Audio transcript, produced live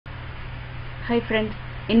Hi friends,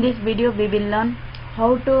 in this video we will learn how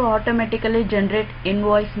to automatically generate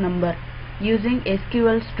invoice number using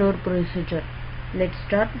SQL store procedure. Let's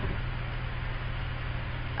start.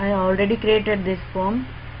 I already created this form.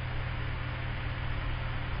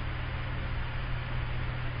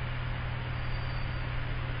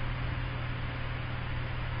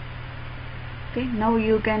 Okay, now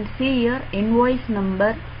you can see here invoice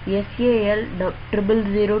number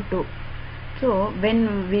SAL0002. So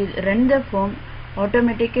when we run the form,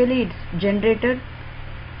 automatically it's generated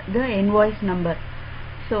the invoice number.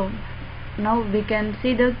 So now we can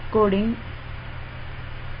see the coding.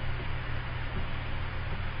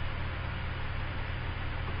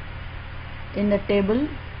 In the table,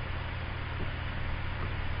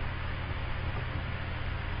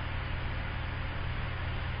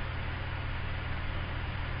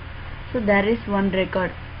 so there is one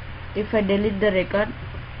record. If I delete the record,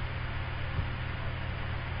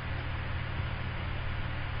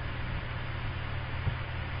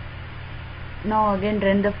 now again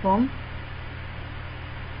run the form.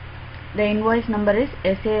 The invoice number is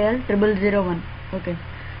SAL0001. Okay,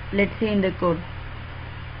 let's see in the code.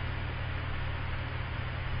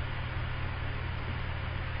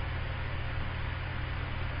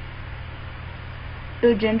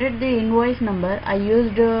 To generate the invoice number, I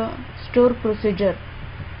used a store procedure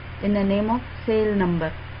in the name of sale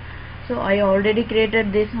number. So I already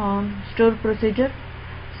created this store procedure.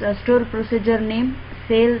 So store procedure name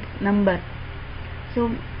sales number. So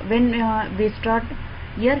when we start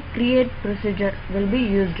here, create procedure will be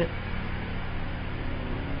used.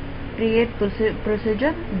 Create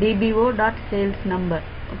procedure dbo.sales number.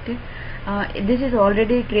 Okay, this is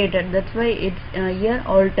already created. That's why it's here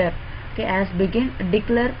alter. Okay, as begin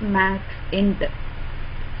declare max int.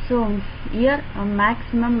 So here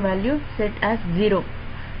maximum value set as 0.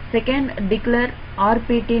 Second, declare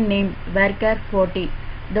RPT name varchar 40.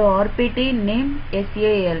 The RPT name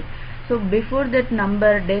SAL. So before that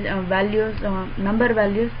number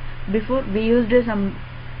values, before we used some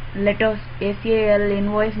letters SAL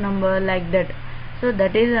invoice number like that. So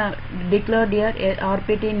that is declared here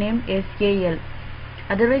RPT name SAL.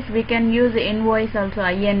 Otherwise we can use invoice also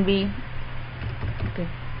INV. Okay,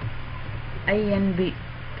 INV. Okay.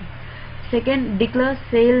 Second, declare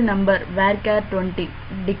sale number varchar 20.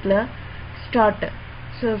 Declare start.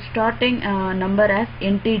 So starting number as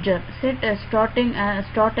integer. Set start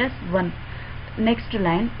as 1. Next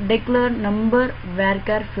line, declare number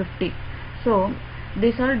varchar 50. So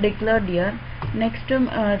these are declared here. Next,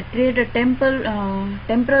 create a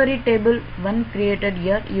temporary table 1 created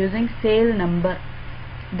here using sale number.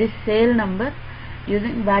 This sale number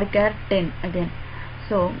using varchar 10 again.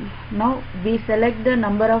 So now we select the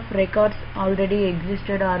number of records already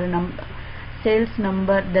existed or sales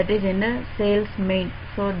number that is in the sales main.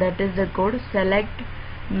 So that is the code. Select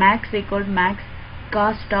max equal max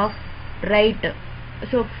cost of right.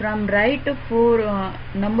 So from right 4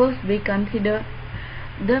 numbers we consider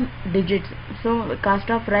the digits. So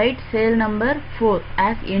cost of right sale number 4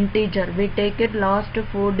 as integer. We take it last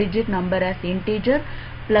 4 digit number as integer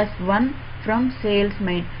plus 1 from sales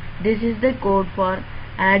main. This is the code for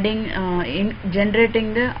adding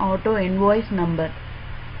generating the auto invoice number.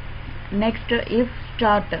 Next, if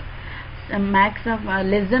start max of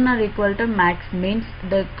less than or equal to max means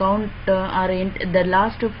the count or the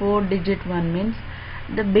last 4 digit one means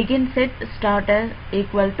the begin set start as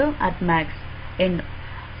equal to at max. End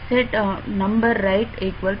set number right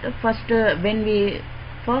equal to first when we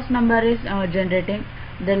first number is generating,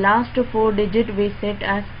 the last 4 digit we set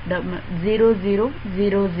as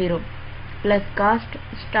 0000 plus cost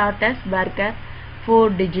start as varchar 4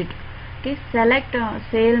 digit. Okay, select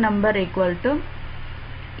sale number equal to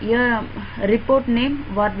here report name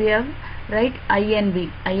what we have, right,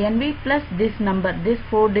 INV plus this number, this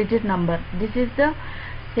 4 digit number. This is the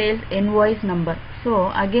sales invoice number.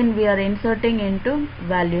 So again we are inserting into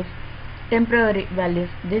values, temporary values.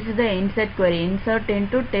 This is the insert query. Insert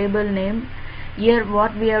into table name. Here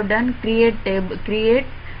what we have done, create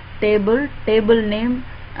table name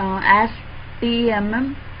as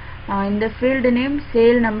TMM, in the field name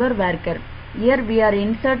sale number varchar. Here we are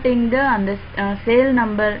inserting the sale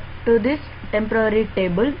number to this temporary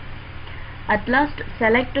table. At last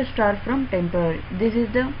select star from temporary. This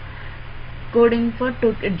is the coding for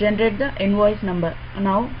to generate the invoice number.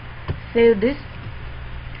 Now save this,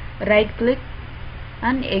 right click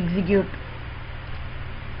and execute.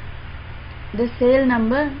 The sale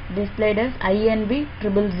number displayed as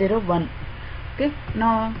INV0001. Okay,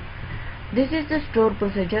 now this is the store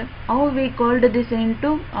procedure. How we called this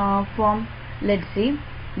into form? Let's see.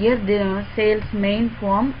 Here the sales main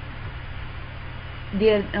form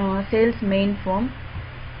their sales main form.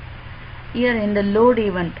 Here in the load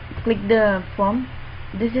event, click the form.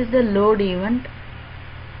 This is the load event.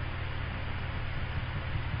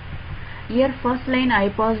 Here first line I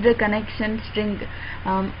passed a connection string.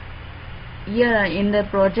 Here in the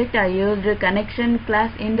project I used a connection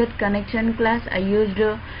class. In that connection class I used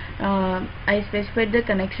I specified the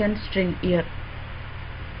connection string here.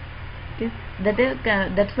 Okay,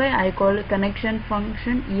 that's why I call connection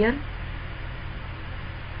function here.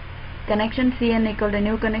 Connection cn equal to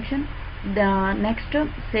new connection. The next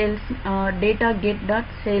sales data get dot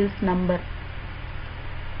sales number.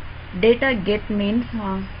 Data get means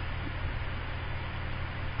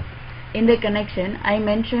in the connection I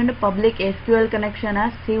mentioned public SQL connection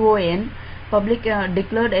as CON, public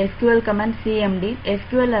declared SQL command CMD,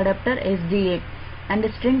 SQL adapter SDA, and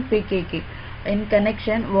string PKK. In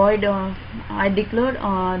connection void I declared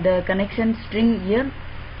the connection string here.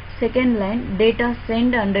 Second line data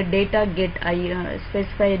send and data get I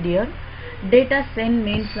specified here. Data send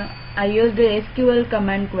means I used a SQL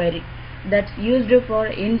command query that's used for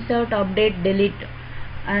insert, update, delete,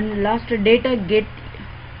 and last data get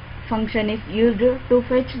function is used to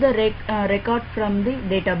fetch the record from the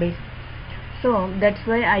database. So that's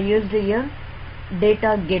why I used here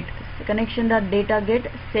data get. Connection dot data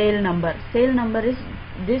get sale number. Sale number is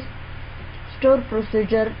this store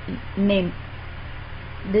procedure name.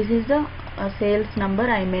 This is the sales number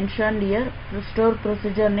I mentioned here, store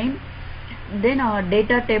procedure name. Then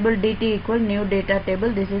data table dt equal new data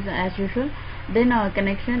table. This is as usual. Then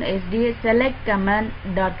connection SDA select command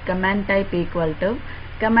dot command type equal to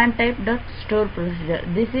command type dot store procedure.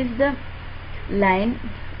 This is the line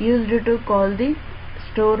used to call the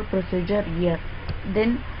store procedure here.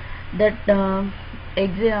 Then that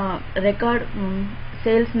record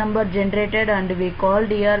sales number generated, and we called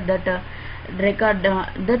here that record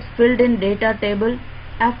that's filled in data table.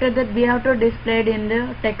 After that we have to display it in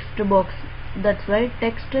the text box. That's why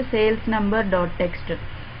text sales number dot text.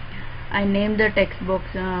 I named the text box.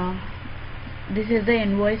 This is the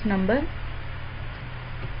invoice number.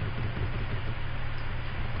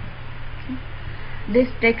 This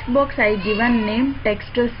text box I given name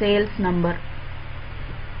text sales number.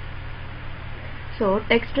 So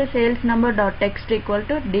text sales number dot text equal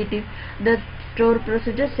to dt, the store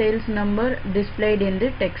procedure sales number displayed in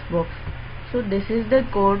the text box. So this is the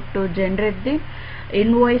code to generate the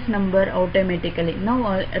invoice number automatically.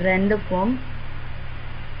 Now run the form.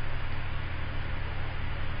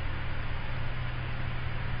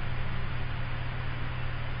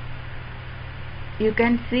 You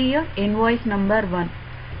can see your invoice number 1.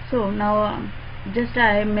 So now just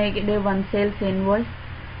I make it a one sales invoice,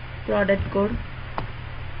 product code.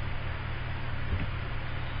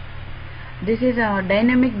 This is a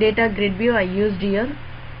dynamic data grid view I used here.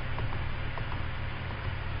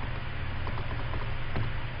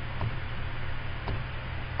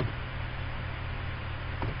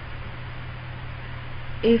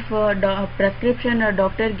 If prescription or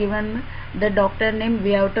doctor given, the doctor name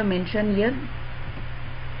we have to mention here.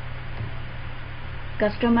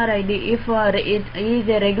 Customer ID, if it is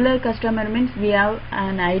a regular customer means we have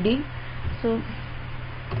an ID. So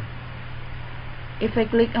if I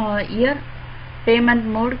click here, payment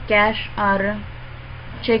mode cash or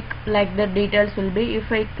check, like the details will be.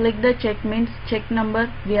 If I click the check means check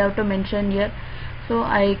number we have to mention here. So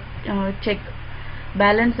I check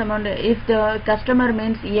balance amount. If the customer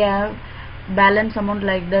means yeah balance amount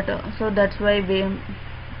like that, so that's why we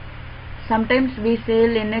sometimes we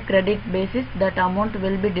sell in a credit basis, that amount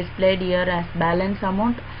will be displayed here as balance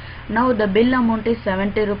amount. Now the bill amount is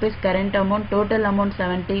 70 rupees, current amount, total amount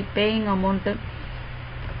 70, paying amount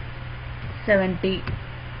 70.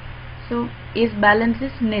 So if balance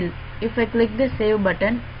is nil, if I click the save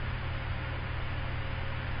button,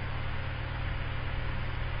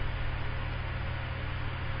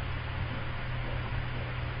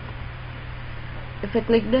 if I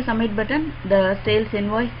click the submit button, the sales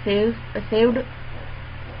invoice saved.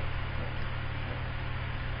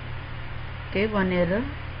 Okay, one error.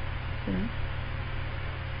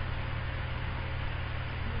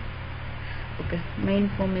 Okay, main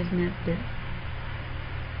form is not there.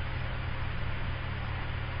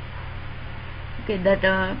 Okay,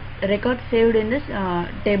 that record saved in this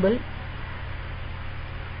table.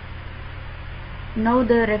 Now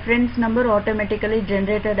the reference number automatically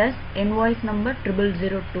generated as invoice number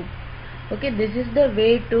 0002. Okay, this is the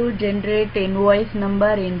way to generate invoice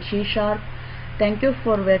number in C#. Thank you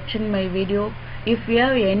for watching my video. If you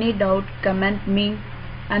have any doubt, comment me,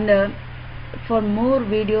 and for more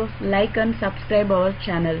videos like and subscribe our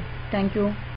channel. Thank you.